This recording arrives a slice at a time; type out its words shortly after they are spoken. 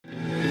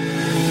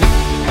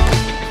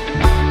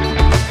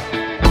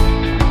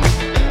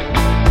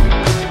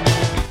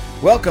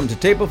Welcome to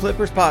Table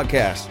Flippers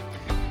Podcast,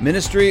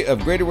 ministry of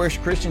Greater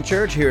Worship Christian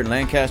Church here in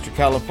Lancaster,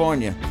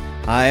 California.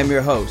 I am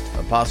your host,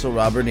 Apostle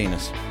Robert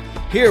Enos.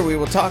 Here we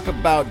will talk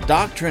about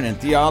doctrine and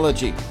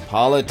theology,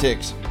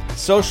 politics,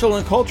 social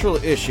and cultural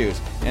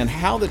issues, and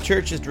how the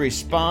church is to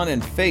respond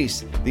and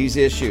face these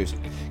issues.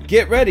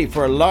 Get ready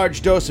for a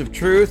large dose of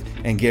truth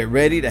and get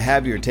ready to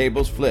have your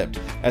tables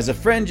flipped. As a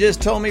friend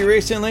just told me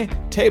recently,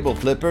 Table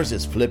Flippers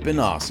is flipping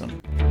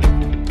awesome.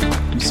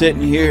 I'm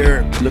sitting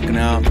here looking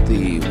out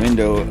the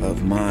window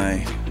of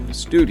my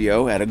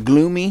studio at a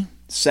gloomy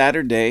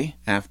Saturday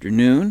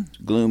afternoon.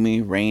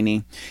 Gloomy,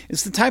 rainy.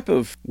 It's the type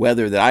of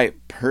weather that I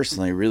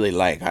personally really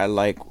like. I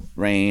like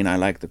rain. I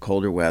like the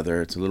colder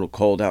weather. It's a little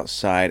cold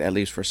outside, at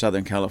least for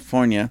Southern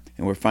California,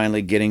 and we're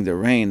finally getting the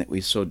rain that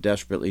we so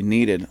desperately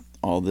needed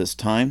all this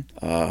time.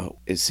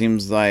 It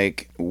seems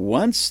like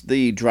once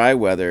the dry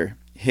weather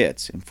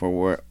hits, and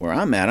for where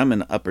I'm at, I'm in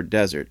the upper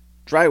desert,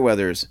 dry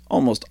weather is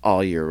almost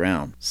all year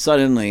round.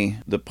 Suddenly,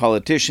 the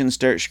politicians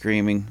start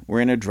screaming, we're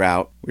in a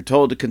drought, we're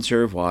told to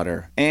conserve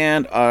water,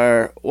 and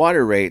our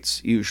water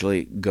rates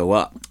usually go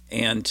up.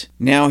 And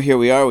now here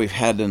we are, we've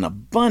had an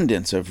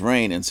abundance of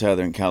rain in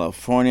Southern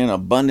California, an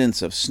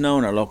abundance of snow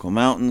in our local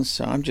mountains,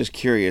 so I'm just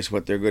curious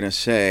what they're going to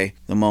say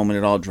the moment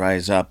it all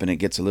dries up and it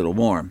gets a little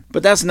warm.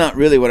 But that's not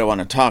really what I want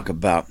to talk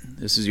about.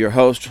 This is your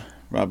host,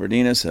 Robert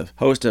Enos,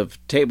 host of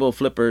Table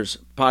Flippers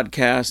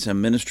Podcast, a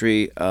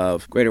ministry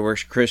of Greater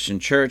Worship Christian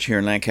Church here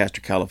in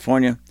Lancaster,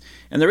 California.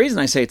 And the reason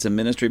I say it's a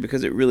ministry,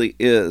 because it really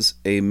is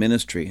a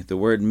ministry. The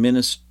word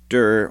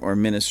minister or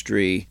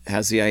ministry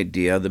has the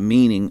idea, the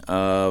meaning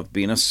of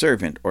being a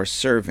servant or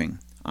serving.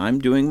 I'm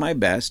doing my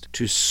best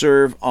to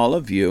serve all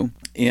of you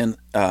in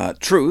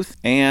truth,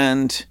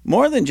 and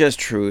more than just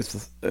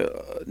truth,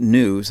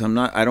 news.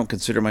 I don't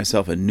consider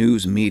myself a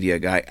news media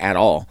guy at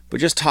all, but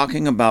just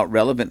talking about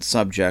relevant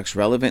subjects,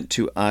 relevant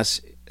to us,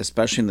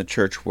 especially in the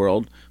church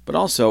world, but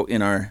also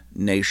in our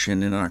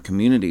nation, in our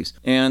communities,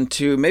 and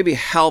to maybe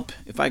help,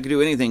 if I could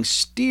do anything,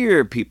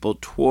 steer people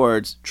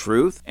towards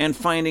truth and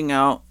finding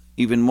out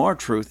even more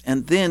truth,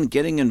 and then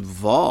getting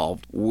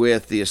involved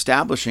with the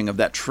establishing of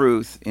that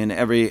truth in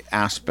every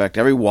aspect,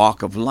 every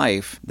walk of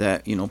life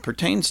that,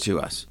 pertains to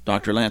us.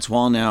 Dr. Lance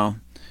Wallnau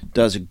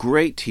does a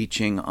great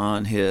teaching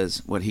on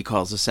what he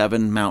calls the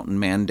 7 Mountain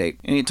Mandate.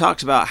 And he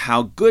talks about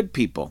how good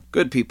people,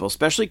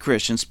 especially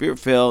Christians,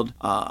 spirit-filled,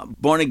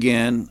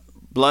 born-again,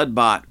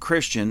 blood-bought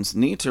Christians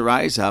need to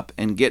rise up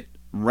and get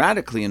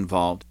radically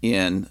involved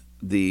in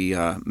the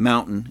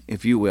mountain,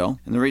 if you will.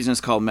 And the reason it's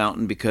called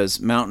mountain,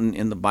 because mountain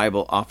in the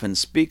Bible often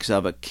speaks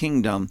of a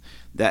kingdom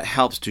that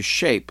helps to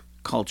shape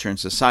culture and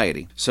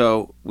society.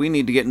 So we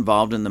need to get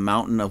involved in the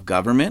mountain of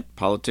government,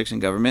 politics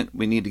and government.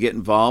 We need to get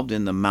involved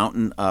in the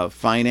mountain of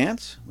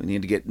finance. We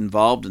need to get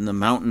involved in the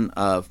mountain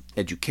of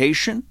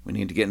education. We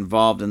need to get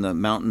involved in the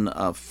mountain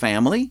of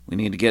family. We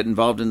need to get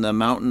involved in the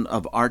mountain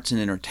of arts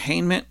and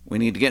entertainment. We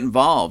need to get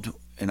involved,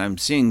 and I'm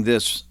seeing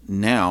this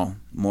now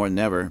more than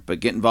ever, but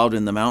get involved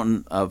in the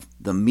mountain of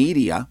the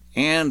media.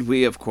 And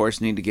we, of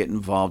course, need to get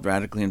involved,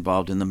 radically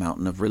involved in the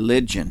mountain of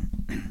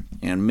religion.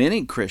 And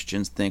many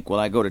Christians think, well,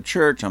 I go to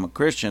church, I'm a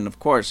Christian, of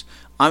course,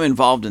 I'm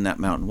involved in that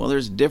mountain. Well,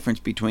 there's a difference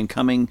between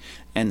coming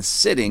and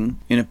sitting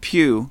in a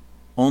pew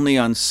only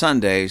on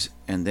Sundays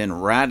and then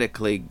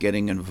radically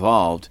getting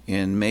involved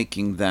in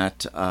making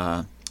that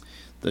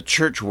the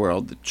church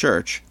world, the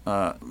church,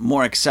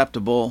 more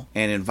acceptable,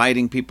 and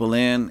inviting people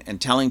in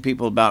and telling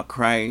people about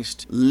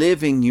Christ,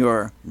 living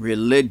your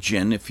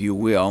religion, if you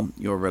will,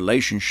 your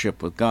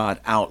relationship with God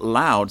out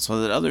loud so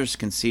that others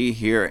can see,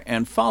 hear,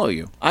 and follow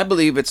you. I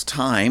believe it's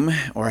time,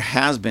 or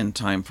has been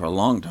time for a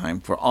long time,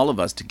 for all of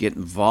us to get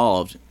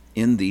involved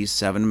in these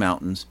 7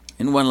 mountains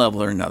in one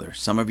level or another.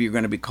 Some of you are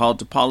going to be called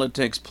to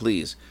politics.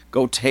 Please,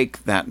 go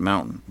take that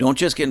mountain. Don't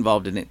just get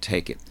involved in it,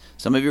 take it.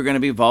 Some of you are going to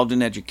be involved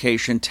in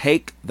education.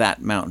 Take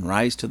that mountain.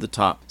 Rise to the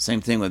top.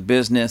 Same thing with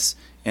business,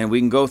 and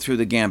we can go through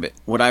the gambit.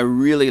 What I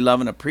really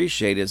love and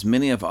appreciate is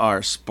many of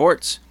our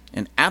sports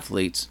and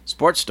athletes,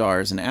 sports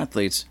stars and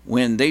athletes,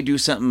 when they do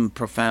something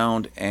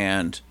profound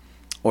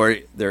or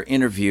they're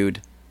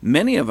interviewed,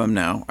 many of them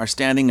now are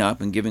standing up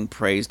and giving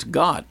praise to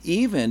God,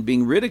 even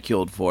being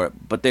ridiculed for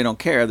it, but they don't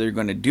care. They're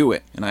going to do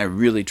it, and I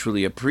really,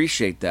 truly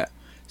appreciate that.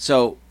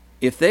 So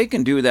if they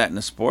can do that in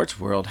the sports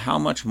world, how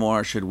much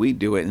more should we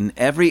do it in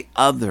every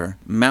other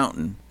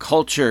mountain,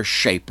 culture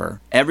shaper,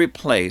 every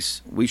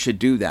place we should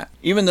do that.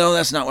 Even though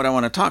that's not what I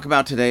want to talk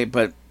about today,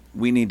 but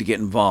we need to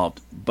get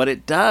involved. But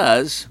it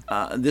does,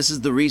 this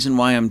is the reason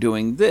why I'm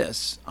doing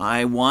this.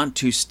 I want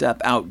to step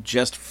out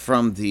just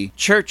from the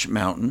church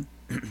mountain,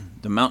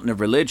 the mountain of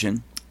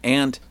religion,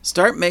 and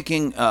start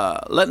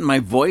letting my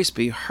voice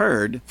be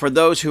heard for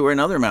those who are in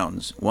other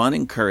mountains. 1,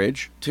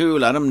 encourage. 2,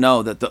 let them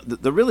know that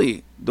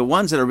the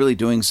ones that are really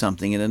doing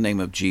something in the name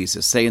of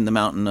Jesus, say in the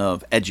mountain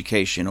of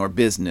education or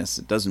business,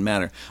 it doesn't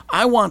matter.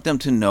 I want them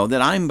to know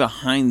that I'm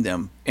behind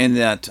them and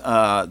that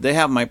they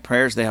have my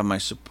prayers, they have my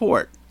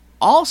support.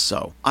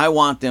 Also, I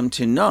want them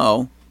to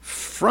know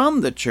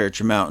from the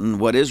church mountain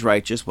what is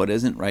righteous, what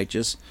isn't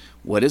righteous,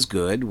 what is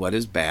good, what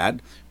is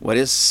bad, what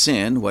is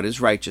sin, what is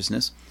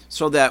righteousness,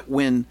 so that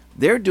when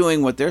they're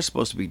doing what they're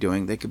supposed to be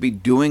doing, they could be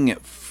doing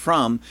it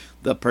from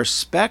the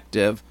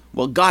perspective,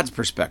 well, God's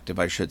perspective,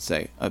 I should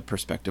say, a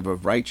perspective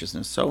of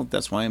righteousness. So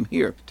that's why I'm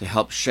here, to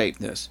help shape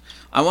this.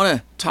 I want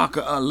to talk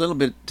a little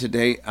bit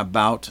today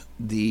about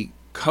the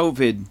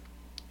COVID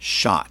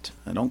shot.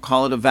 I don't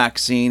call it a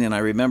vaccine, and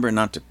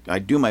I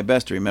do my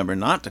best to remember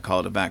not to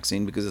call it a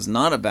vaccine, because it's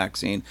not a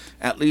vaccine,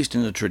 at least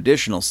in the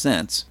traditional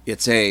sense.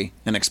 It's an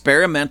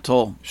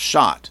experimental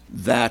shot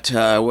that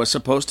was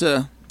supposed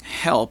to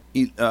help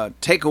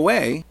take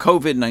away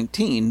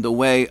COVID-19 the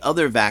way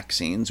other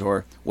vaccines,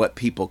 or what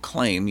people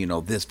claim,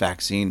 this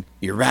vaccine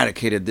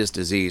eradicated this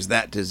disease,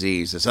 that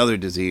disease, this other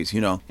disease,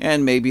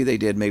 and maybe they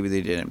did, maybe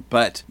they didn't.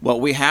 But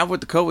what we have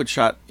with the COVID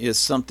shot is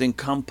something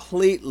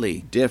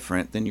completely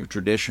different than your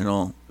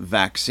traditional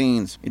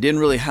vaccines. It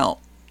didn't really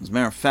help. As a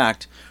matter of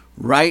fact,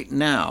 right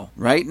now,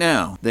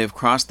 they've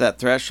crossed that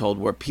threshold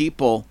where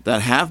people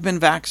that have been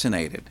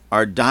vaccinated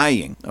are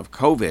dying of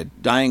COVID,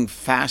 dying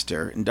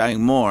faster and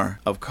dying more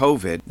of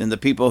COVID than the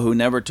people who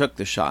never took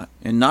the shot.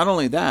 And not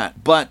only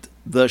that, but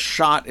the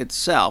shot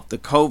itself, the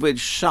COVID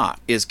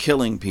shot, is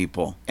killing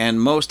people.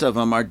 And most of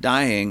them are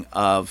dying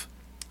of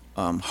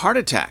heart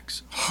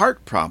attacks,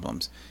 heart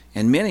problems,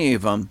 and many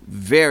of them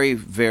very,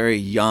 very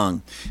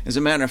young. As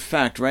a matter of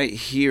fact, right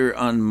here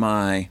on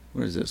my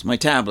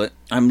tablet,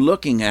 I'm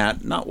looking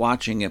at, not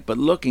watching it, but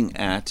looking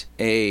at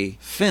a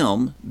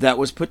film that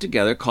was put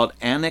together called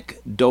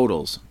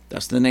Anecdotals.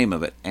 That's the name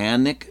of it,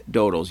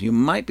 Anecdotals. You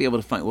might be able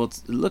to find,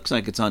 it looks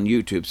like it's on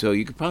YouTube, so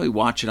you could probably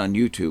watch it on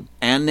YouTube.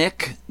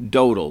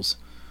 Anecdotals.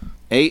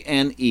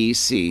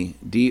 Anecdotals.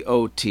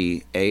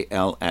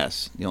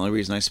 The only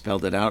reason I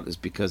spelled it out is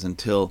because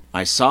until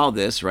I saw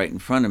this right in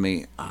front of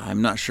me,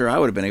 I'm not sure I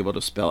would have been able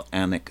to spell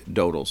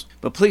anecdotals.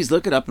 But please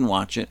look it up and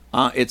watch it.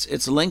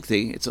 It's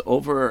lengthy. It's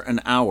over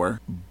an hour,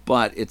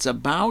 but it's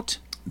about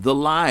the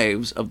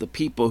lives of the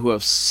people who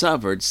have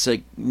suffered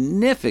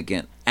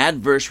significant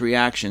adverse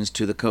reactions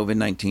to the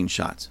COVID-19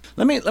 shots.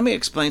 Let me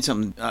explain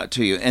something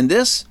to you. And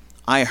this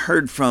I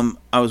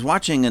was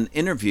watching an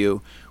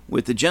interview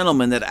with the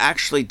gentleman that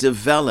actually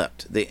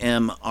developed the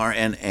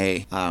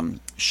mRNA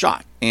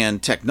shot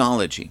and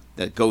technology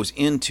that goes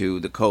into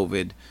the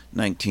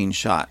COVID-19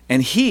 shot.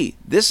 And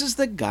this is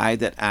the guy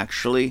that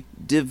actually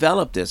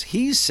developed this.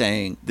 He's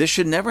saying this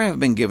should never have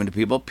been given to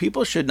people.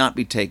 People should not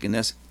be taking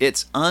this.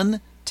 It's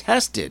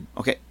untested.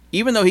 Okay.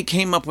 Even though he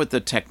came up with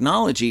the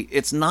technology,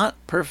 it's not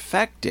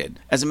perfected.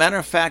 As a matter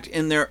of fact,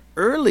 in their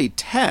early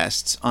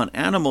tests on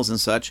animals and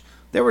such,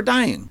 they were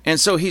dying. And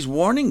so he's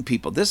warning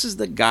people. This is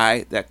the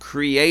guy that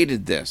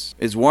created this,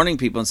 is warning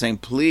people and saying,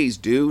 please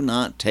do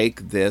not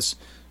take this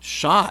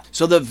shot.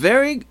 So the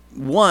very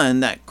one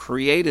that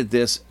created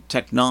this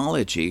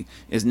technology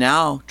is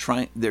now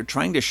they're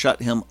trying to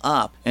shut him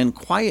up and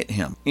quiet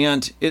him.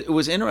 And it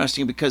was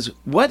interesting because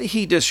what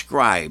he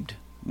described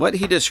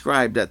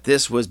that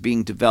this was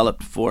being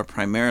developed for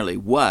primarily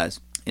was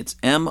it's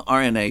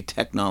mRNA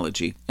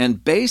technology.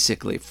 And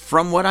basically,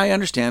 from what I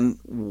understand,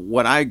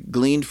 what I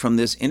gleaned from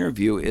this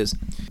interview is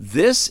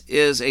this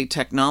is a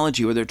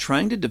technology where they're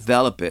trying to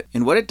develop it.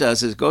 And what it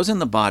does is it goes in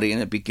the body and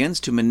it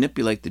begins to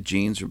manipulate the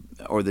genes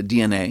or the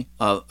DNA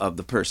of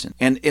the person.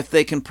 And if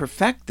they can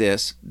perfect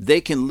this, they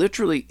can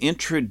literally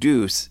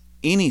introduce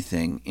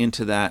anything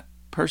into that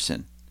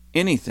person.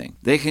 Anything.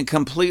 They can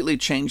completely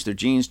change their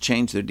genes,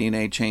 change their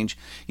DNA, change.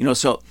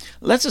 So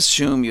let's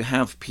assume you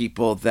have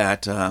people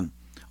that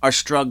are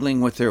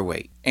struggling with their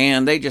weight.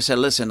 And they just said,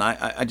 listen,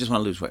 I just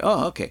want to lose weight.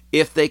 Oh, okay.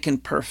 If they can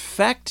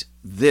perfect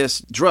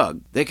this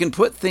drug, they can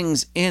put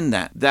things in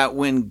that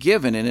when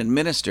given and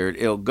administered,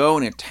 it'll go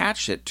and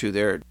attach it to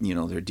their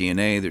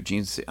DNA, their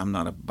genes. I'm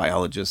not a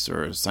biologist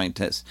or a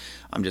scientist.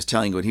 I'm just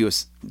telling you what he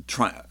was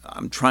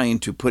I'm trying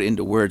to put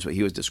into words what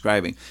he was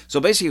describing. So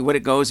basically what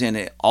it goes in,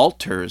 it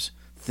alters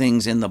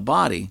things in the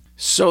body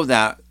so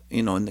that,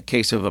 in the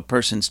case of a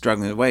person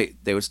struggling with weight,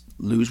 they would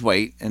lose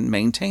weight and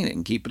maintain it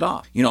and keep it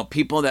off.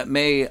 People that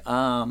may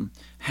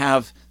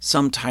have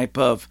some type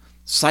of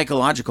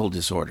psychological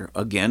disorder.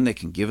 Again, they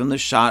can give them the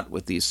shot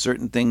with these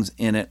certain things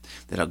in it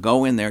that'll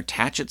go in there,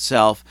 attach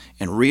itself,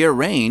 and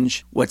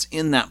rearrange what's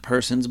in that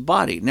person's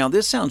body. Now,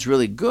 this sounds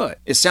really good.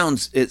 It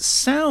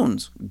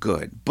sounds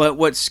good. But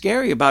what's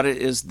scary about it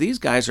is these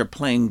guys are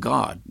playing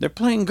God. They're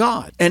playing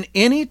God. And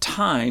any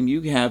time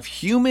you have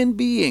human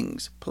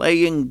beings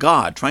playing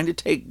God, trying to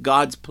take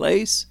God's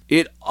place,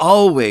 it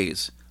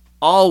always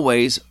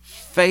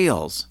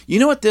fails. You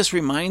know what this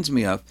reminds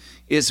me of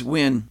is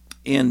when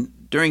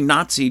during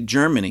Nazi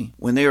Germany,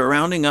 when they were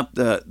rounding up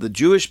the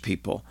Jewish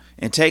people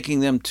and taking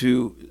them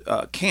to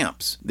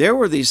camps, there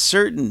were these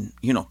certain,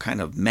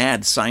 kind of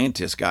mad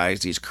scientist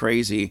guys, these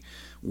crazy,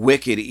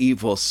 wicked,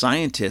 evil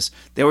scientists.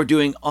 They were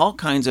doing all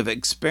kinds of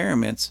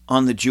experiments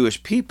on the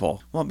Jewish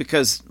people. Well,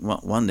 because,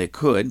 one, they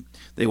could.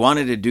 They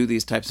wanted to do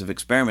these types of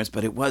experiments,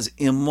 but it was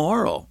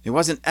immoral. It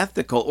wasn't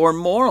ethical or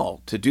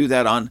moral to do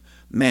that on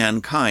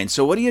mankind.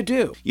 So what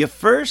do? You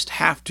first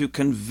have to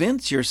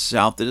convince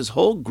yourself that this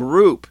whole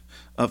group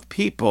of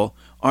people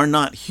are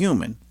not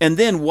human. And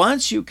then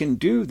once you can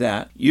do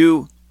that,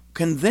 you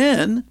can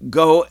then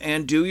go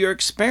and do your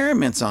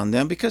experiments on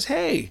them because,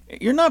 hey,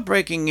 you're not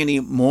breaking any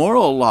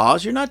moral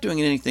laws. You're not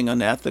doing anything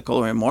unethical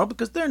or immoral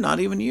because they're not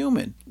even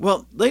human.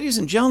 Well, ladies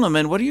and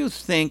gentlemen, what do you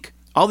think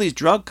all these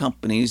drug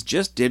companies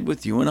just did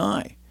with you and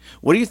I?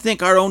 What do you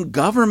think our own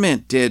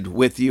government did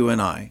with you and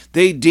I?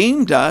 They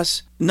deemed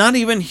us not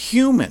even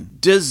human,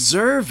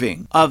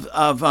 deserving of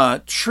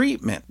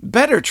treatment,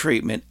 better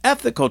treatment,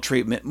 ethical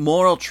treatment,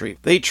 moral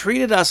treatment. They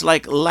treated us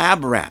like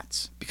lab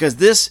rats because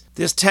this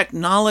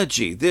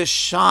technology, this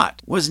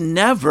shot was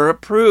never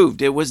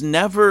approved. It was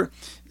never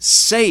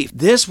safe.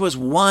 This was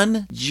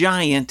one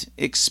giant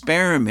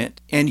experiment,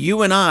 and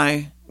you and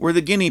I were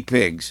the guinea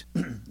pigs.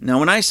 Now,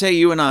 when I say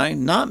you and I,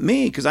 not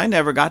me, because I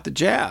never got the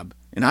jab,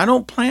 and I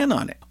don't plan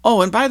on it.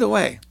 Oh, and by the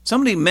way,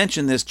 somebody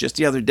mentioned this just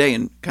the other day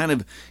and kind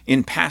of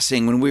in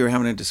passing when we were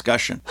having a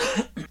discussion.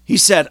 He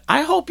said,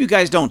 I hope you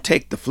guys don't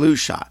take the flu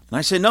shot. And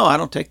I said, no, I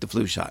don't take the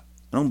flu shot.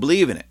 I don't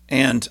believe in it.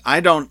 And I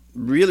don't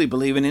really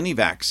believe in any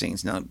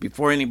vaccines. Now,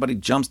 before anybody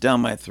jumps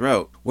down my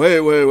throat,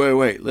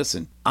 wait.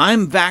 Listen,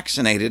 I'm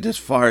vaccinated as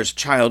far as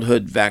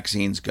childhood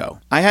vaccines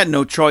go. I had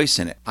no choice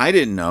in it. I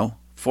didn't know.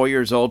 4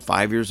 years old,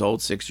 5 years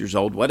old, 6 years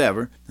old,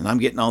 whatever. And I'm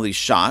getting all these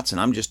shots and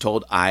I'm just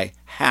told I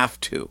have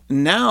to.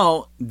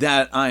 Now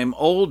that I'm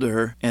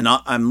older and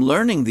I'm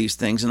learning these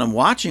things and I'm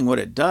watching what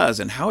it does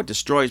and how it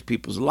destroys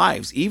people's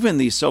lives, even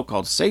these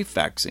so-called safe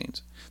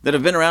vaccines that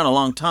have been around a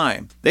long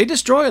time, they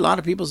destroy a lot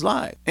of people's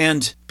lives.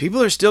 And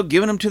people are still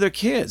giving them to their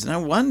kids. And I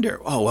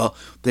wonder, oh, well,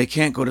 they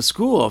can't go to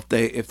school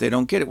if they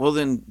don't get it. Well,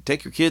 then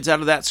take your kids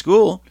out of that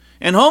school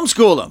and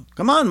homeschool them.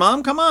 Come on,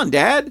 Mom. Come on,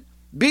 Dad.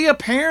 Be a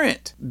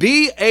parent.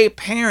 Be a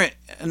parent.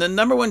 And the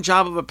number one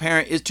job of a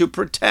parent is to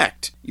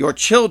protect your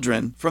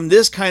children from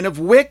this kind of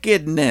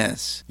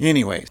wickedness.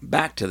 Anyways,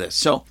 back to this.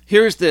 So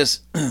here's this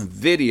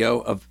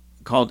video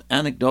called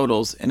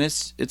Anecdotals, and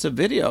it's a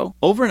video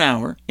over an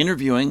hour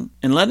interviewing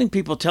and letting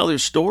people tell their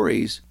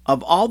stories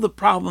of all the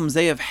problems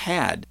they have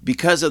had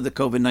because of the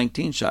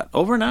COVID-19 shot.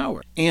 Over an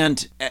hour.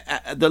 And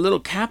the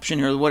little caption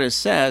here, what it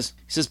says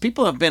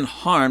people have been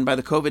harmed by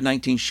the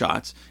COVID-19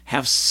 shots,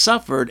 have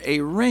suffered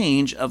a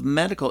range of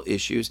medical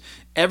issues,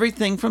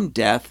 everything from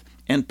death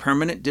and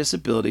permanent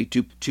disability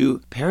to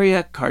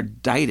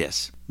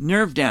pericarditis,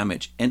 nerve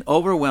damage, and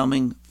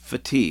overwhelming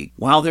fatigue.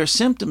 While their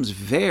symptoms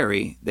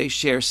vary, they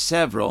share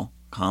several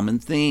common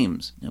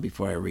themes. Now,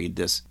 before I read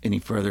this any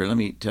further, let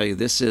me tell you,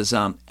 this is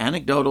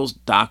Anecdotals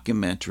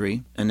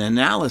documentary, an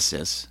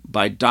analysis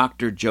by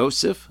Dr.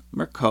 Joseph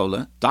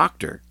Mercola.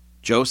 Dr.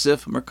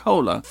 Joseph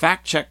Mercola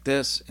fact-checked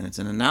this, and it's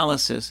an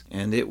analysis,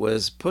 and it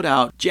was put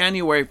out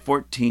January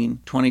 14,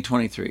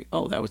 2023.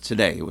 Oh, that was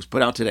today. It was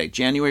put out today,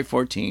 January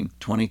 14,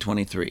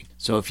 2023.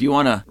 So if you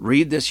want to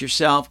read this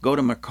yourself, go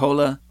to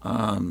Mercola.com,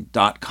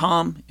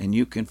 and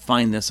you can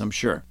find this, I'm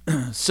sure.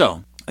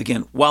 So,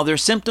 again, while their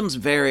symptoms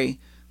vary,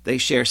 they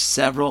share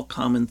several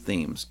common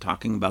themes,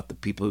 talking about the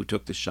people who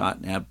took the shot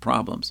and had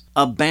problems.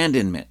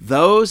 Abandonment.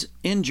 Those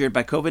injured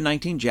by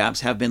COVID-19 jabs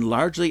have been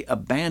largely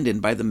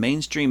abandoned by the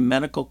mainstream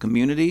medical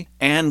community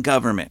and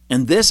government.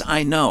 And this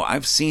I know.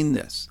 I've seen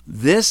this.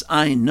 This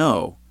I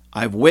know.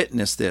 I've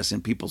witnessed this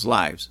in people's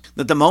lives.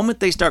 That the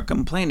moment they start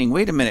complaining,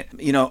 wait a minute,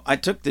 I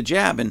took the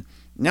jab and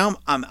now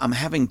I'm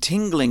having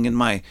tingling in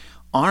my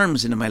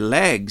arms and in my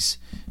legs,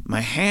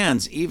 my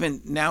hands,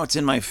 even now it's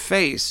in my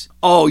face.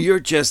 Oh, you're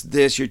just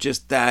this, you're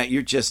just that,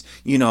 you're just,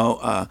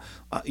 you're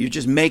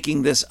just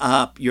making this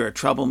up. You're a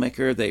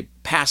troublemaker. They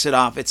pass it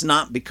off. It's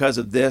not because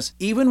of this,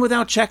 even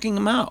without checking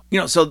them out.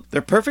 So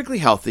they're perfectly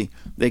healthy.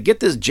 They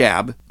get this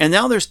jab, and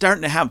now they're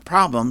starting to have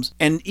problems.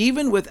 And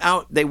even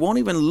without, they won't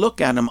even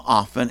look at them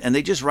often, and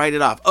they just write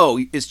it off.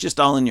 Oh, it's just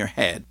all in your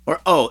head.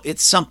 Or, oh,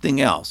 it's something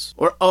else.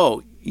 Or,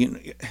 oh,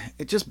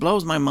 it just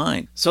blows my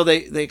mind. So they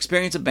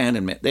experience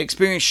abandonment. They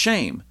experience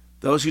shame.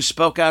 Those who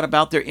spoke out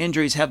about their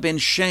injuries have been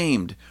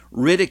shamed,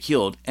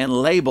 ridiculed, and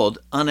labeled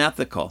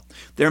unethical.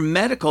 Their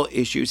medical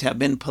issues have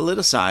been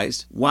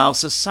politicized, while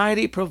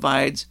society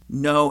provides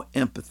no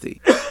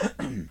empathy.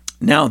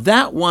 Now,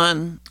 that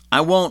one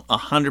I won't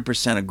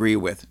 100% agree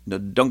with.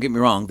 Don't get me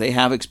wrong. They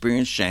have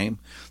experienced shame.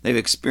 They've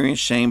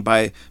experienced shame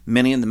by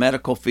many in the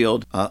medical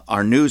field,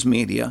 our news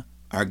media,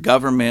 our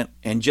government,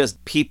 and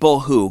just people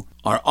who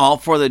are all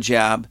for the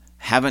jab,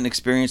 haven't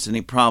experienced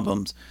any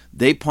problems.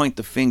 They point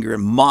the finger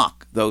and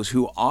mock those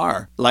who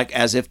are, like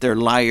as if they're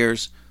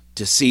liars,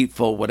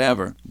 deceitful,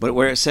 whatever. But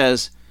where it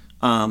says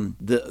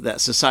that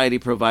society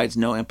provides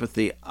no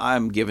empathy,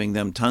 I'm giving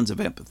them tons of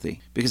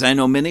empathy. Because I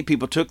know many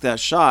people took that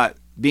shot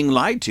being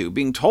lied to,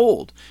 being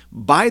told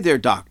by their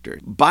doctor,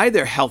 by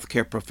their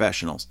healthcare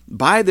professionals,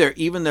 by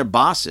even their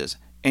bosses.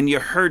 And you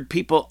heard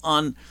people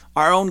on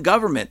our own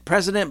government,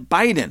 President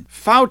Biden,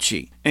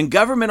 Fauci, and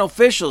government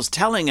officials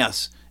telling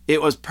us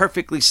it was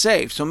perfectly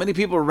safe. So many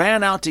people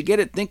ran out to get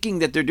it thinking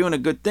that they're doing a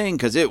good thing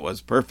because it was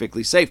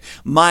perfectly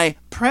safe. My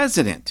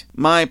president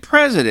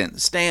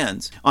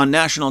stands on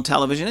national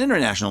television,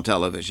 international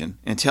television,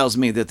 and tells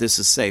me that this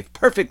is safe,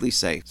 perfectly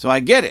safe. So I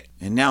get it.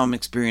 And now I'm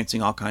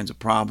experiencing all kinds of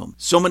problems.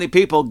 So many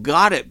people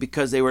got it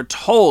because they were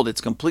told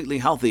it's completely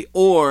healthy,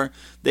 or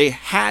they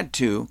had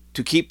to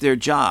to keep their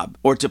job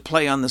or to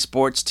play on the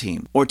sports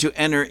team or to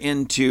enter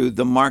into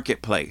the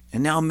marketplace.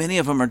 And now many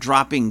of them are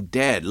dropping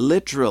dead,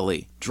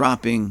 literally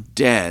dropping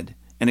dead,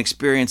 and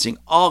experiencing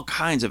all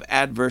kinds of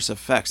adverse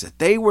effects that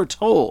they were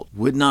told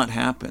would not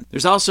happen.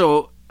 There's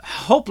also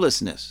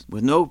hopelessness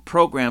with no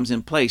programs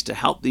in place to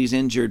help these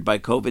injured by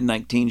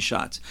COVID-19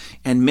 shots,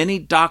 and many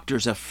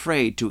doctors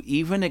afraid to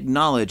even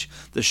acknowledge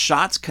the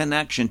shot's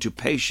connection to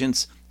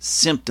patients'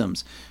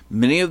 symptoms.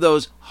 Many of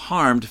those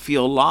harmed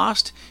feel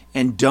lost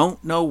and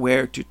don't know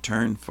where to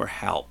turn for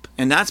help.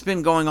 And that's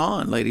been going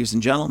on, ladies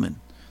and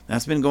gentlemen.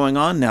 That's been going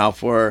on now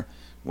for,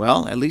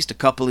 well, at least a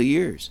couple of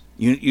years.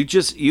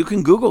 You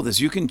can Google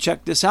this. You can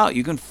check this out.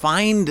 You can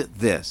find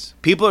this.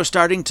 People are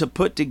starting to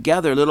put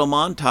together little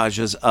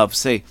montages of,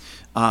 say,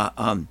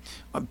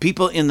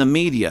 people in the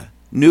media,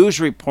 news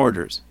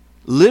reporters,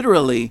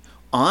 literally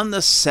on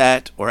the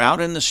set or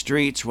out in the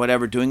streets,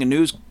 whatever, doing a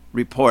news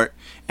report,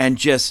 and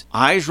just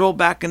eyes roll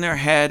back in their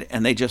head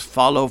and they just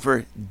fall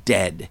over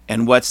dead.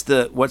 And what's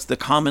the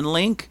common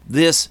link?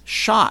 This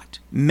shot.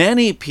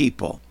 Many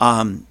people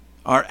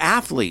are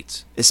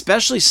athletes,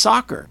 especially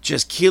soccer,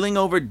 just keeling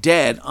over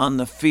dead on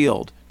the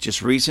field.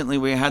 Just recently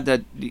we had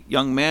that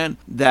young man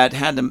that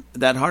had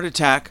that heart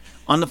attack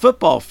on the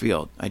football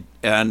field.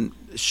 And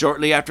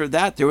shortly after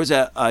that, there was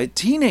a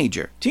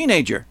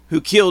teenager who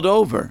keeled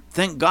over.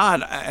 Thank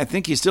God, I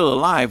think he's still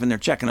alive and they're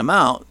checking him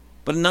out.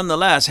 But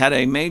nonetheless had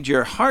a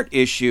major heart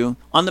issue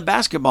on the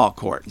basketball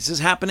court. This is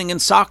happening in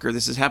soccer.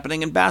 This is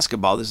happening in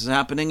basketball. This is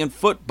happening in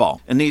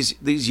football. And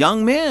these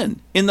young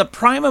men in the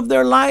prime of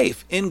their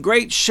life, in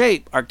great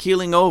shape, are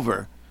keeling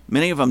over.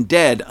 Many of them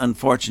dead,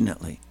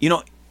 unfortunately. You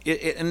know,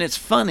 and it's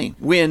funny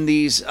when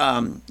these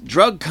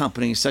drug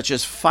companies such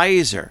as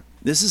Pfizer,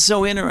 this is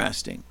so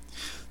interesting.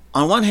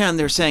 On one hand,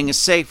 they're saying it's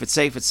safe, it's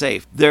safe, it's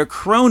safe. Their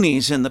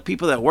cronies and the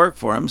people that work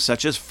for them,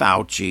 such as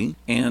Fauci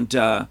and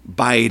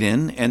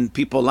Biden and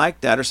people like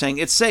that, are saying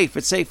it's safe,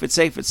 it's safe, it's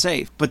safe, it's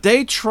safe. But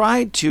they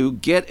tried to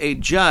get a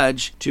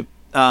judge to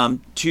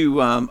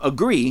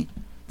agree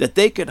that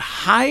they could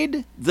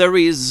hide the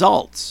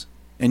results.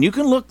 And you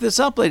can look this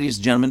up, ladies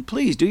and gentlemen.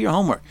 Please do your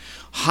homework.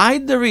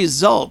 Hide the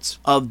results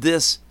of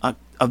this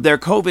of their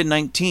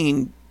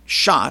COVID-19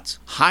 shots,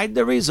 hide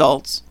the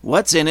results,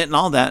 what's in it and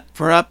all that,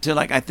 for up to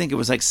I think it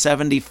was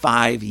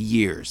 75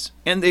 years.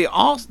 And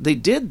they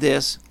did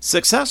this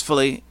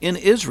successfully in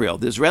Israel.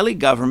 The Israeli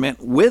government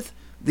with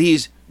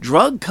these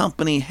drug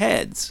company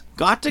heads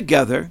got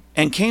together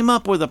and came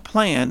up with a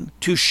plan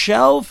to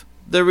shelve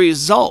the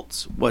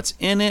results, what's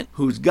in it,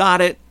 who's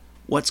got it,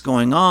 what's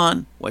going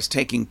on, what's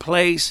taking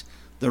place,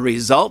 the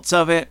results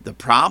of it, the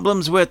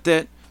problems with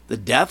it, the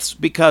deaths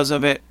because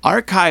of it,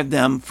 archive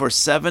them for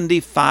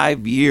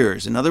 75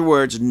 years. In other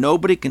words,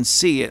 nobody can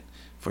see it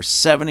for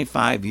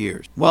 75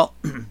 years. Well,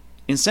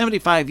 in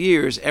 75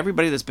 years,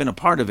 everybody that's been a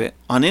part of it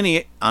on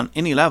any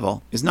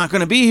level is not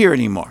going to be here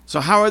anymore. So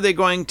how are they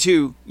going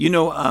to,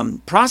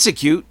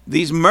 prosecute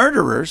these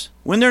murderers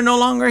when they're no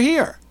longer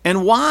here?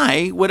 And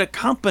why would a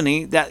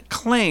company that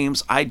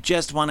claims, I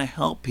just want to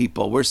help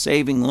people, we're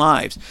saving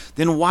lives,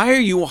 then why are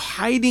you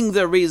hiding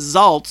the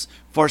results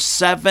for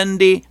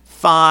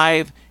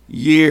 75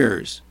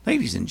 years?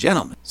 Ladies and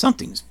gentlemen,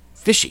 something's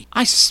fishy.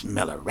 I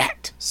smell a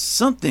rat.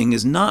 Something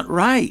is not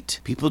right.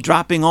 People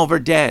dropping over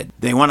dead.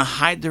 They want to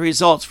hide the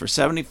results for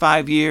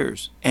 75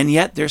 years. And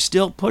yet they're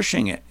still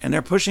pushing it. And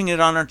they're pushing it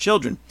on our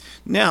children.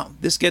 Now,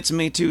 this gets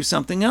me to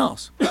something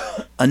else.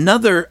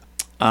 Another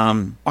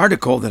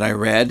article that I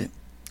read,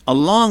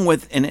 along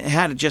with, and it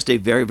had just a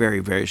very, very,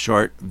 very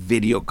short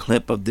video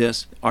clip of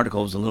this. The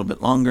article was a little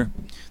bit longer.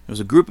 There was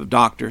a group of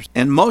doctors,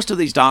 and most of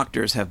these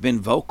doctors have been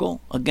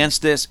vocal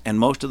against this, and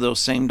most of those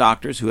same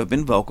doctors who have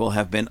been vocal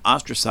have been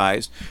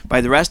ostracized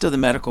by the rest of the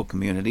medical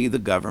community, the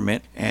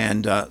government,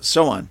 and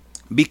so on,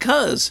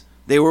 because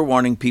they were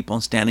warning people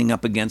and standing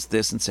up against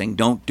this and saying,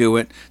 don't do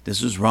it,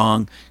 this is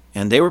wrong,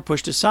 and they were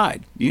pushed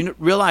aside. You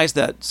realize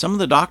that some of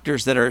the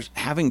doctors that are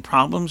having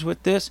problems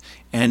with this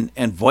and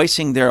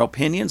voicing their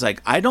opinions,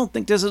 I don't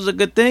think this is a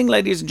good thing,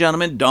 ladies and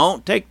gentlemen.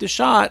 Don't take the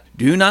shot.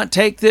 Do not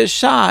take this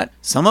shot.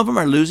 Some of them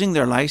are losing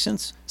their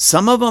license.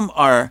 Some of them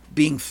are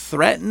being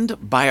threatened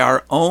by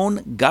our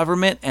own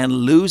government and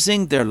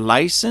losing their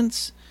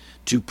license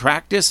to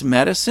practice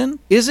medicine.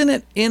 Isn't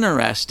it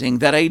interesting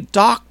that a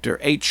doctor,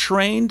 a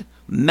trained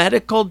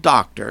medical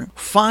doctor,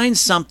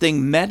 finds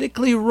something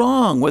medically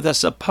wrong with a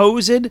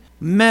supposed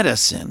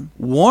medicine,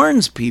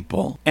 warns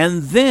people,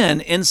 and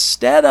then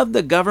instead of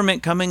the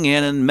government coming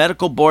in and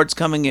medical boards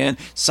coming in,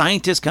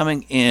 scientists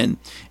coming in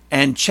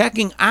and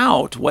checking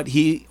out what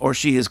he or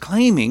she is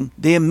claiming,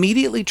 they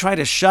immediately try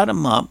to shut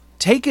him up,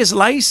 take his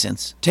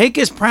license, take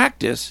his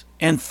practice,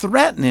 and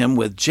threaten him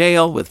with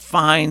jail, with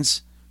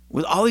fines,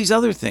 with all these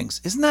other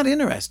things. Isn't that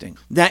interesting?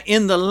 That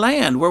in the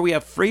land where we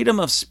have freedom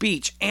of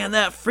speech, and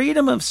that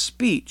freedom of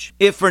speech,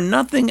 if for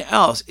nothing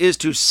else, is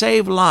to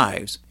save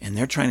lives, and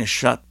they're trying to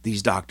shut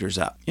these doctors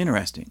up.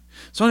 Interesting.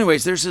 So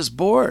anyways, there's this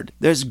board,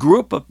 there's a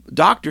group of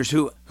doctors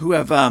who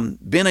have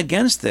been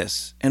against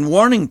this and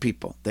warning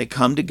people. They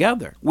come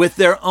together with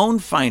their own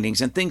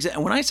findings and things.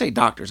 And when I say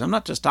doctors, I'm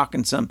not just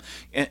talking some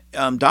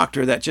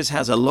doctor that just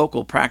has a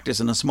local practice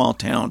in a small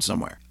town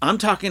somewhere. I'm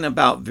talking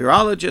about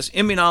virologists,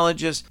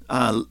 immunologists,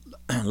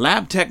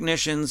 lab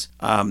technicians,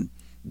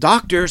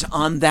 doctors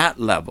on that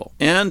level,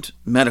 and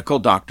medical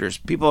doctors,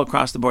 people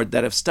across the board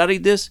that have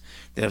studied this,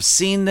 that have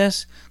seen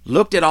this,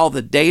 looked at all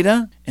the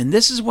data, and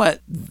this is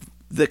what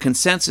the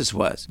consensus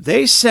was.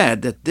 They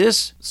said that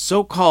this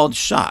so-called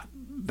shot,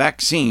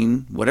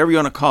 vaccine, whatever you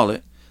want to call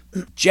it,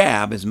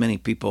 jab, as many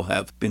people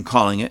have been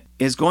calling it,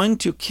 is going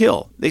to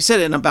kill. They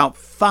said in about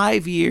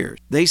 5 years.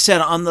 They said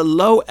on the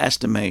low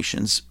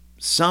estimations,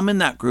 some in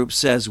that group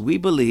says we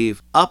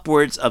believe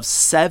upwards of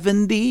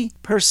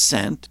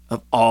 70%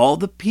 of all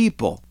the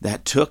people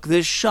that took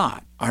this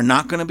shot are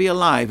not going to be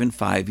alive in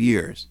 5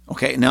 years.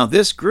 Okay, now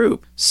this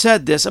group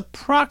said this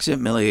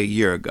approximately a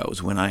year ago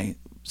is when I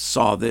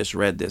saw this,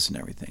 read this, and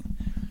everything.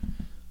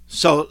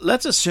 So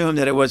let's assume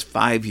that it was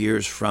 5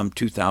 years from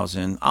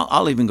 2000.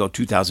 I'll even go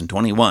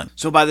 2021.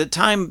 So by the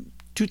time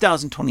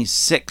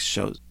 2026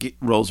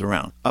 rolls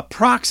around,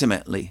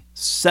 approximately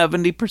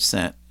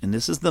 70%, and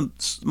this is the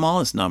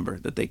smallest number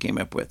that they came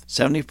up with,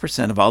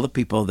 70% of all the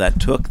people that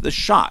took the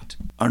shot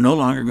are no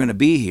longer going to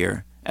be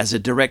here as a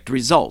direct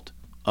result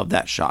of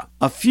that shot.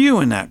 A few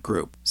in that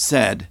group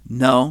said,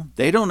 no,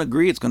 they don't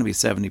agree it's going to be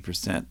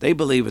 70%. They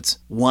believe it's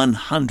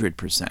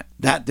 100%.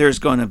 That there's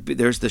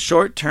the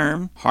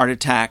short-term heart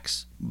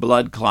attacks,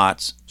 blood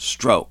clots,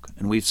 stroke,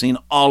 and we've seen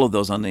all of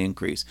those on the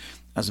increase.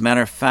 As a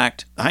matter of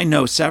fact, I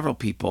know several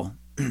people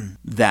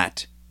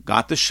that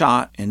got the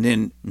shot and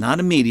then not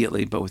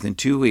immediately, but within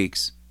 2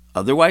 weeks,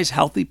 otherwise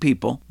healthy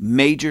people,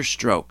 major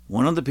stroke.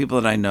 One of the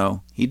people that I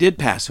know, he did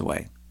pass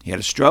away. He had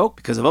a stroke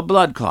because of a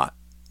blood clot.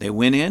 They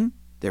went in,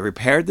 they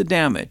repaired the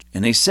damage,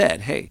 and they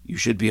said, hey, you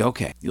should be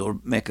okay.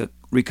 You'll make a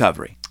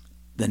recovery.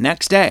 The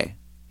next day,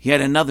 he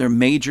had another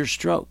major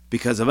stroke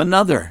because of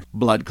another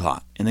blood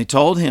clot. And they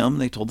told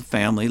the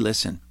family,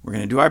 listen, we're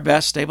going to do our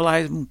best,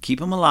 stabilize him,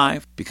 keep him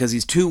alive, because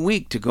he's too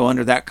weak to go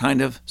under that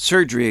kind of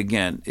surgery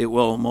again. It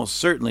will most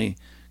certainly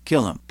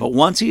kill him. But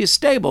once he is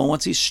stable,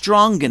 once he's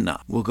strong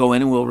enough, we'll go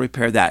in and we'll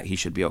repair that. He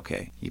should be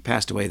okay. He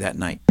passed away that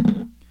night.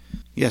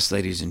 Yes,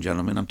 ladies and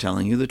gentlemen, I'm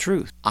telling you the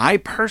truth. I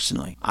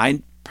personally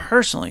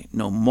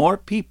know more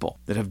people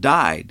that have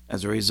died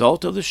as a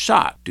result of the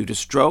shot due to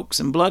strokes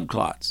and blood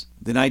clots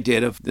than I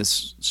did of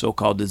this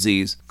so-called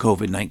disease,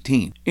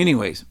 Covid-19.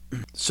 Anyways,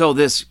 so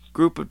this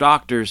group of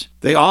doctors,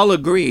 they all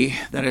agree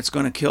that it's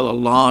going to kill a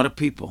lot of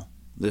people,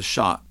 this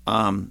shot.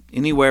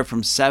 Anywhere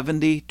from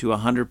 70 to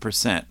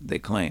 100%, they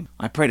claim.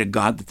 I pray to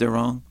God that they're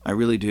wrong. I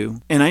really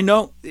do. And I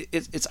know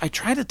I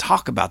try to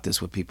talk about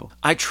this with people.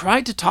 I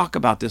tried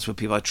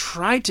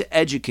to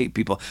educate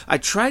people. I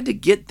tried to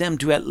get them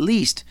to at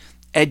least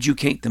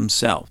educate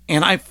themselves.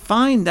 And I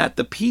find that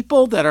the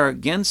people that are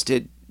against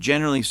it,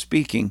 generally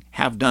speaking,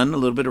 have done a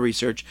little bit of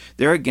research.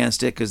 They're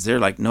against it because they're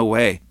like, no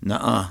way.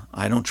 Nuh-uh,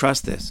 I don't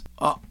trust this.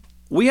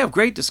 We have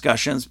great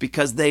discussions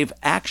because they've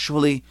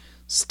actually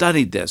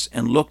studied this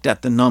and looked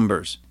at the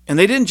numbers. And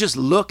they didn't just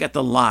look at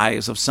the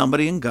lies of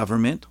somebody in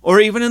government or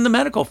even in the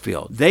medical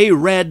field. They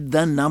read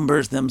the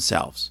numbers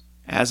themselves,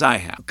 as I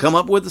have. Come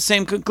up with the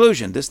same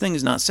conclusion. This thing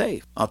is not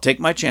safe. I'll take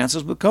my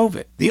chances with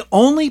COVID. The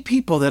only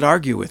people that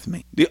argue with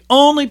me,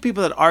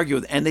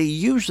 and they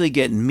usually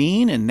get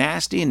mean and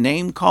nasty and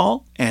name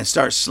call and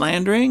start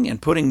slandering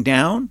and putting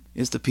down,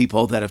 is the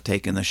people that have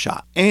taken the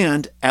shot.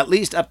 And at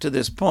least up to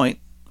this point,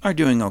 are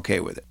doing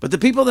okay with it. But the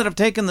people that have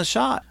taken the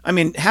shot,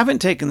 haven't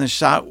taken the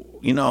shot,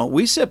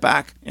 we sit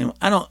back, and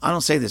I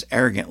don't say this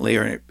arrogantly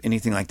or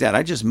anything like that.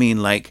 I just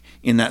mean like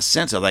in that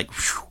sense of like,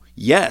 whew,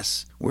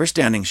 yes, we're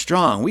standing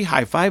strong. We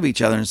high-five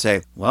each other and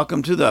say,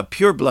 welcome to the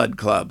Pure Blood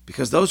Club.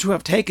 Because those who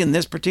have taken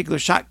this particular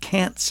shot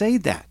can't say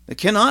that. They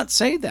cannot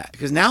say that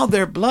because now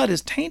their blood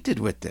is tainted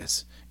with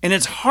this. And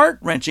it's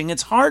heart-wrenching.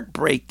 It's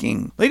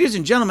heartbreaking. Ladies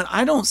and gentlemen,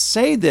 I don't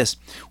say this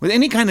with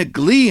any kind of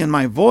glee in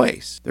my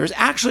voice. There's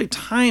actually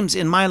times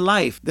in my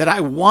life that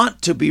I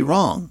want to be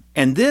wrong.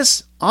 And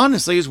this,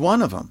 honestly, is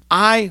one of them.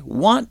 I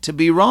want to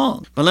be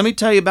wrong. But let me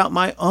tell you about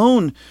my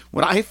own,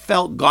 what I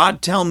felt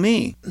God tell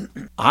me.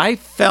 I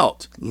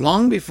felt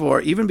long before,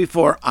 even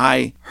before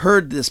I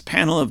heard this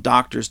panel of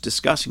doctors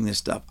discussing this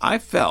stuff, I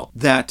felt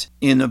that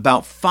in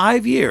about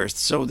 5 years,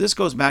 so this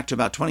goes back to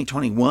about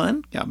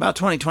 2021,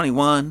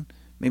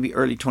 maybe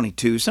early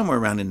 22, somewhere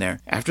around in there.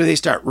 After they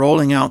start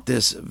rolling out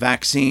this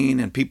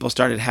vaccine and people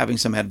started having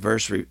some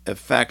adverse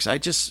effects, I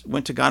just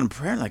went to God in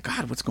prayer, like,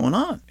 God, what's going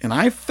on? And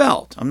I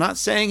felt, I'm not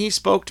saying he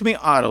spoke to me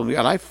audibly,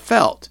 but I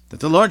felt that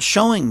the Lord's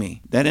showing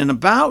me that in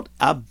about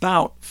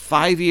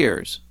 5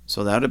 years,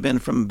 so that would have been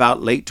from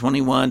about late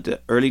 21 to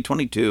early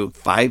 22,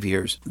 5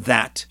 years,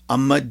 that a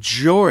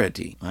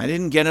majority, I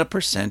didn't get a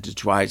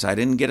percentage-wise, I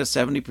didn't get a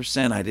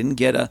 70%, I didn't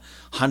get a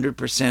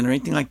 100% or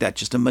anything like that,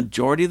 just a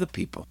majority of the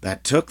people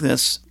that took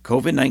this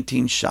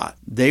COVID-19 shot,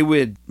 they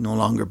would no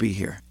longer be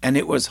here. And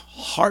it was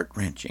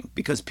heart-wrenching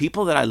because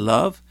people that I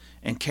love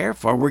and care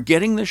for were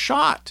getting the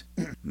shot.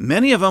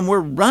 Many of them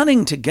were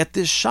running to get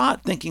this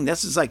shot, thinking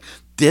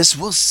this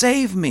will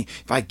save me.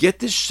 If I get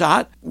this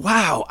shot,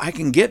 wow, I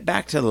can get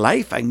back to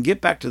life. I can get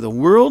back to the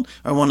world.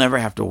 I will never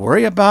have to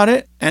worry about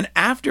it. And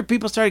after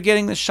people started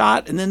getting the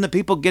shot, and then the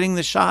people getting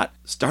the shot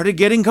started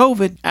getting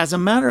COVID. As a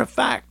matter of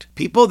fact,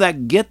 people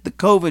that get the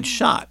COVID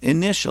shot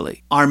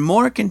initially are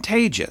more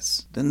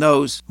contagious than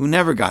those who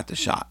never got the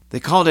shot. They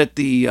called it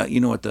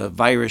the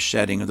virus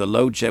shedding or the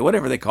load shed,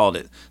 whatever they called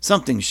it,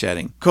 something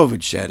shedding,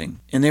 COVID shedding.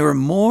 And they were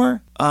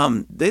more,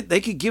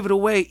 they could give it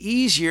away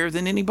easier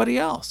than anybody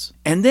else.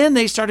 And then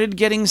they started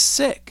getting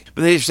sick.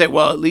 But they said,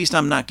 well, at least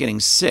I'm not getting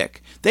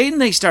sick. Then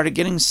they started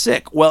getting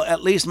sick. Well,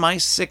 at least my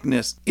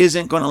sickness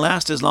isn't going to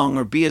last as long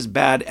or be as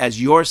bad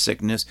as your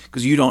sickness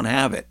because you don't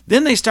have it.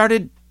 Then they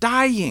started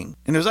dying.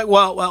 And it was like,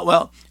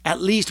 well,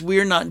 at least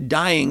we're not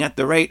dying at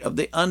the rate of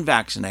the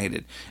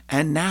unvaccinated.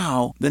 And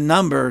now the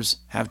numbers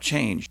have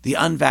changed. The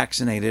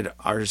unvaccinated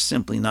are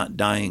simply not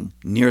dying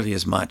nearly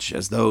as much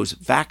as those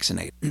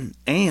vaccinated.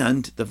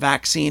 And the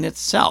vaccine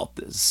itself,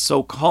 this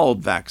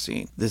so-called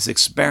vaccine, this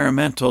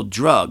experimental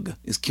drug,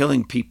 is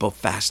killing people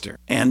faster.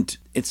 And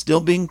it's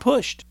still being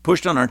pushed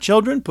on our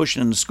children, pushed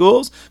in the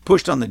schools,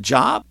 pushed on the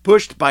job,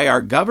 pushed by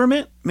our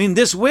government. I mean,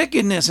 this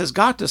wickedness has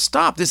got to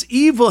stop. This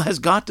evil has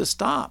got to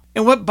stop.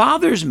 And what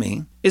bothers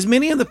me is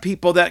many of the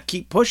people that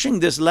keep pushing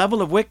this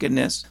level of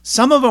wickedness,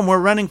 some of them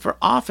were running for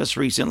office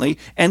recently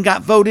and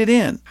got voted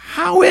in.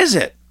 How is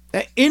it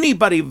that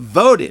anybody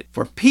voted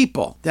for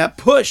people that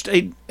pushed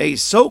a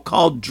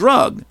so-called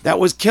drug that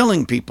was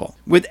killing people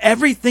with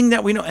everything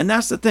that we know? And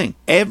that's the thing.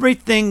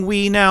 Everything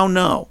we now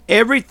know,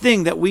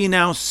 everything that we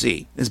now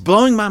see is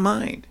blowing my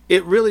mind.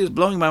 It really is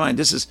blowing my mind.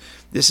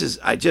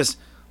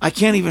 I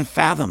can't even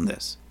fathom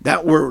this,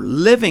 that we're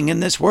living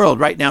in this world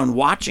right now and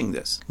watching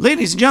this.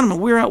 Ladies and gentlemen,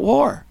 we're at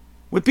war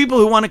with people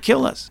who want to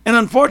kill us. And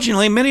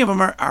unfortunately, many of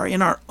them are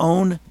in our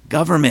own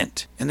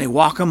government, and they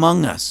walk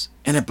among us.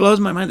 And it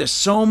blows my mind. There's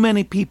so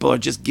many people are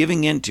just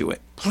giving into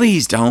it.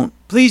 Please don't.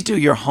 Please do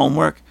your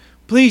homework.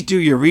 Please do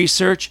your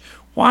research.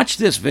 Watch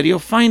this video.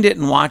 Find it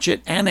and watch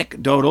it.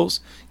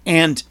 Anecdotals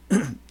and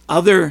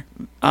other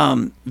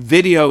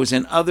videos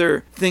and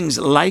other things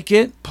like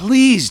it.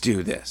 Please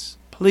do this.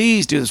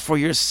 Please do this for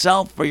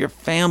yourself, for your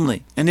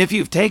family. And if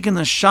you've taken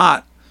the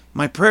shot,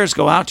 my prayers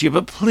go out to you.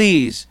 But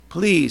please,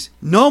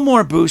 no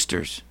more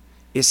boosters.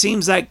 It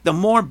seems like the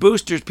more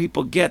boosters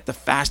people get, the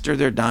faster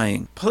they're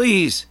dying.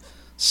 Please,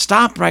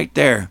 stop right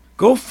there.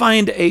 Go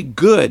find a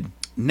good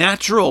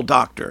natural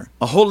doctor,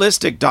 a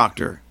holistic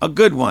doctor, a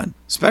good one,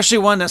 especially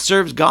one that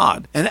serves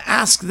God, and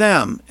ask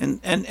them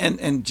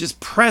and just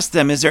press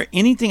them. Is there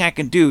anything I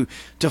can do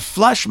to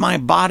flush my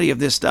body of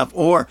this stuff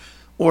or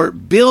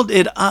build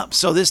it up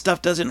so this stuff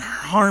doesn't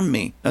harm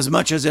me as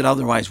much as it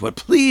otherwise would?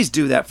 Please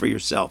do that for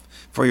yourself,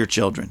 for your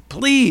children.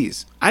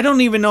 Please. I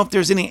don't even know if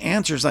there's any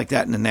answers like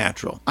that in the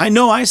natural. I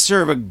know I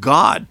serve a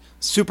God,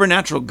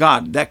 supernatural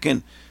God, that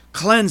can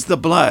cleanse the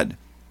blood,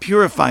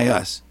 purify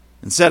us,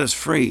 and set us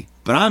free.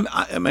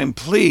 But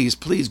please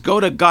go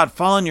to God,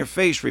 fall on your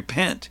face,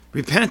 repent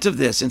of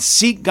this, and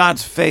seek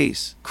God's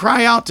face.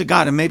 Cry out to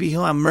God, and maybe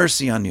He'll have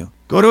mercy on you.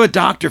 Go to a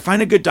doctor,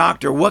 find a good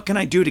doctor. What can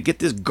I do to get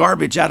this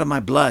garbage out of my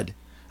blood,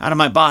 out of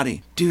my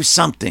body? Do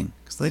something.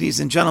 Because, ladies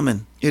and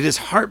gentlemen, it is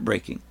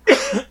heartbreaking.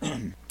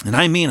 And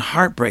I mean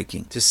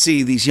heartbreaking to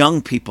see these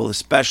young people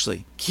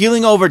especially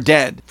keeling over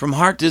dead from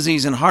heart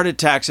disease and heart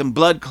attacks and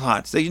blood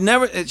clots.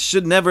 It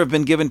should never have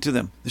been given to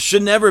them. It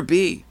should never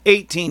be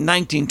 18,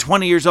 19,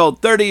 20 years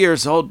old, 30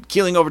 years old,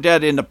 keeling over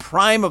dead in the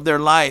prime of their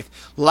life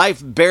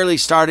barely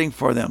starting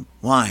for them.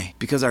 Why?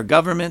 Because our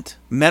government,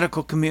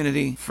 medical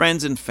community,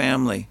 friends and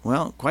family,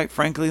 well, quite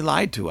frankly,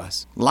 lied to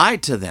us.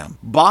 Lied to them.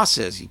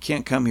 Bosses, you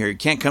can't come here. You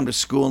can't come to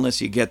school unless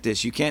you get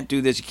this. You can't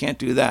do this. You can't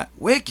do that.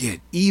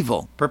 Wicked,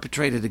 evil,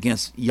 perpetrated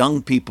against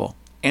young people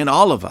and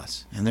all of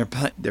us. And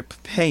they're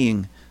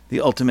paying the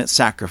ultimate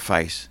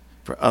sacrifice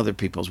for other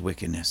people's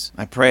wickedness.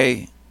 I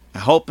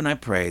hope and I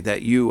pray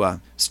that you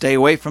stay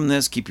away from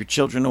this, keep your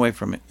children away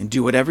from it, and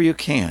do whatever you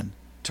can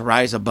to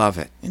rise above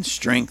it in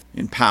strength,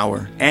 in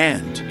power,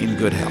 and in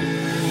good health.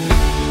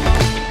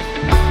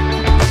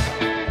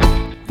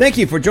 Thank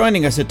you for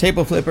joining us at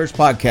Table Flippers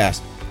Podcast.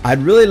 I'd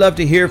really love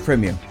to hear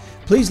from you.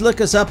 Please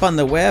look us up on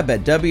the web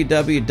at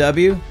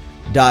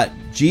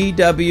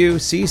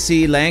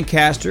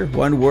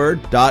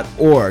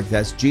www.gwcclancaster.org.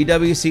 That's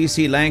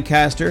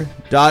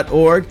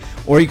gwcclancaster.org.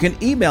 Or you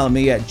can email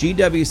me at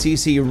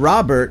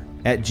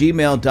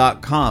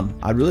gwccrobert@gmail.com.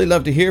 I'd really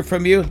love to hear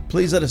from you.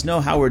 Please let us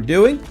know how we're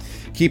doing.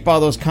 Keep all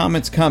those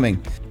comments coming.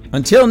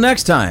 Until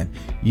next time,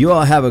 you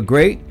all have a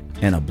great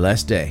and a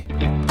blessed day.